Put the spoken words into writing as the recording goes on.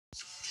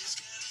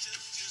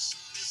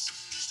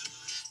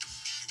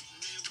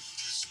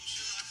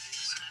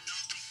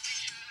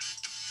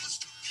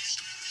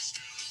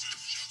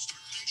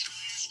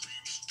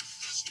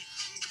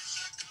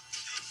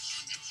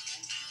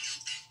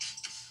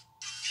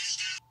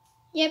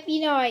Yep,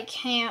 you know I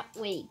can't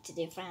wait to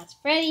do FNAF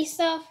Freddy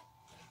stuff.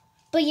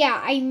 But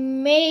yeah, I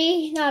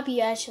may not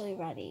be actually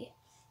ready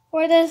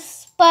for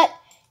this, but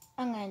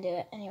I'm gonna do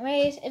it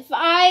anyways. If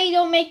I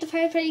don't make the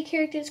Five Freddy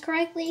characters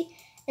correctly,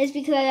 it's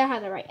because I don't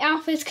have the right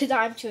outfits because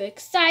I'm too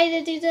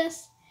excited to do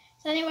this.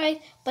 So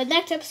anyway, but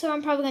next episode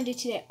I'm probably gonna do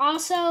today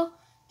also.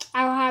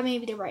 I will have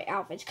maybe the right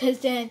outfits because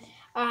then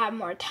I'll have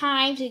more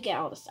time to get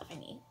all the stuff I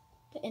need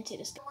into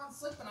this.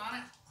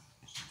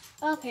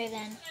 Okay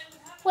then,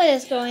 what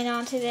is going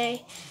on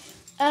today?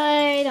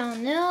 I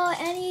don't know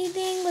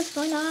anything what's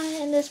going on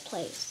in this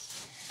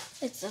place.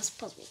 It's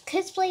supposed to be a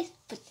kid's place,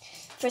 but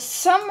for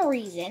some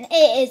reason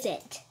it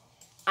isn't.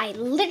 I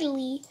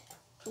literally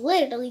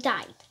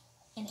died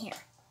in here.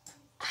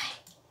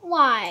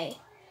 Why?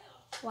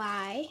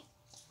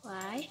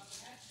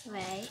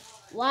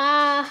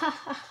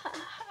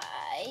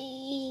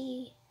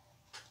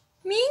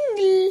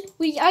 Mingle,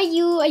 where are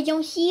you? I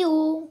don't see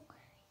you.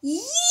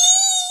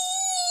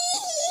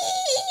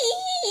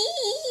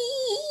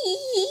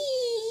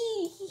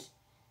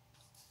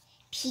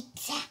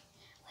 Pizza.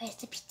 Where's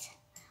the pizza?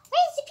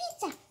 Where's the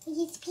pizza?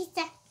 Where's the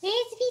pizza?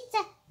 Where's the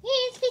pizza?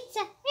 Where's the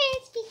pizza?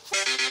 Where's the pizza?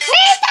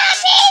 Where's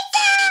the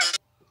pizza?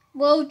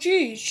 Well,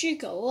 geez, she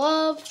could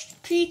love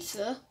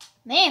pizza.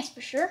 That's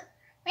for sure.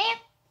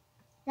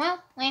 Well.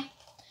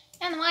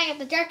 I know I have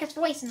the darkest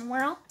voice in the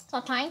world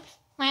sometimes.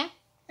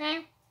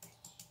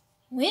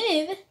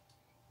 Whenever.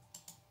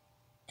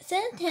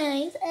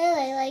 Sometimes all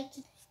I like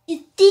to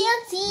is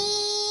dancing.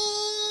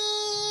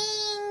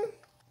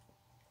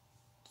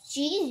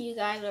 Jeez, you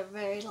guys are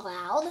very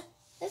loud.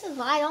 This is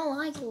why I don't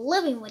like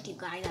living with you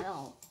guys at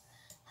all.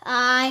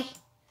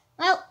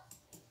 Well.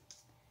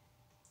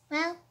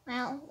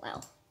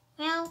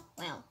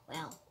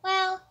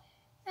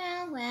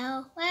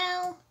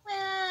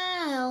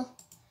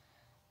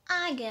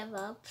 I give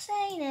up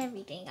saying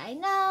everything I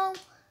know.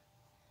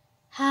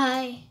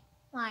 Hi.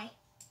 Why?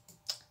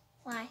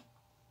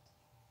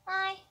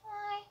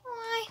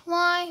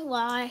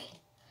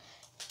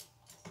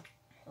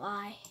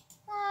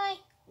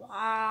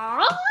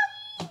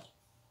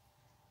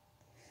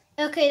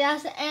 Okay,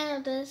 that's the end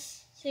of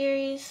this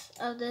series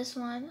of this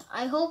one.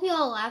 I hope you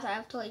all laughed. I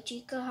have told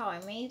Chica how I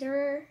made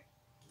her.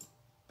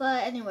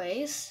 But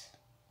anyways,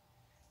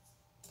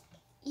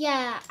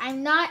 yeah,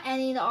 I'm not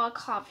ending the odd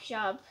coffee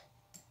shop.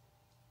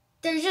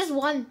 There's just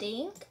one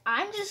thing.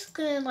 I'm just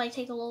gonna like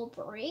take a little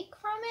break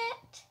from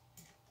it,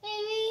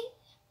 maybe,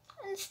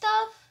 and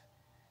stuff.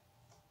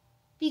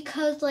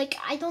 Because like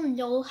I don't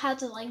know how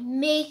to like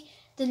make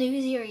the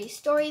new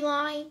series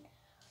storyline.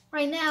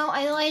 Right now,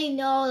 I already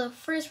know the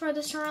first part of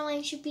the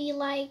storyline should be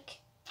like.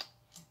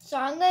 So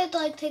I'm gonna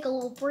like take a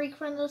little break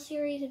from the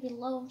series if you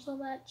love them so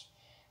much.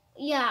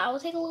 Yeah, I will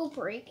take a little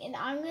break and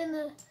I'm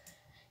gonna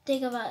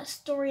think of a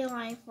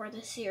storyline for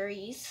the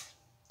series.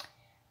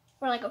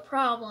 For like a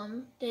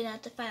problem, then I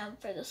have to find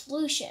out for the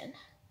solution.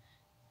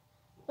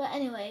 But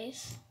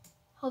anyways,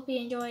 hope you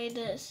enjoyed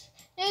this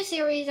new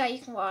series that you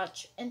can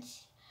watch and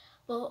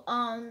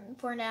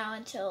for now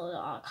until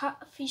the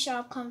coffee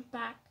shop comes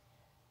back.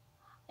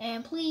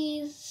 And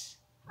please,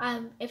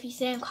 if you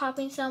say I'm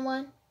copying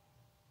someone,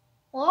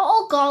 well,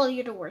 oh God,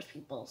 you're the worst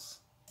peoples.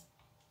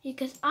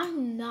 Because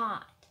I'm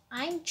not.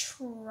 I'm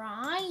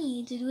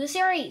trying to do a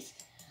series.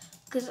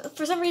 Because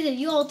for some reason,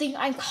 you all think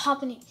I'm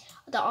copying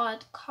the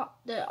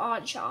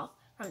odd shop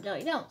from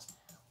Jelly Jones.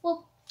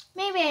 Well,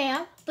 maybe I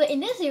am, but in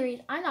this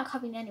series, I'm not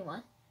copying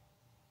anyone.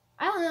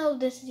 I don't know if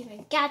this is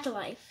even Get to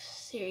Life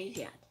series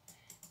yet.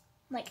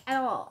 Like,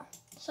 at all.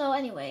 So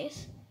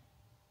anyways,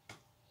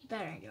 you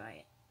better enjoy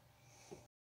it.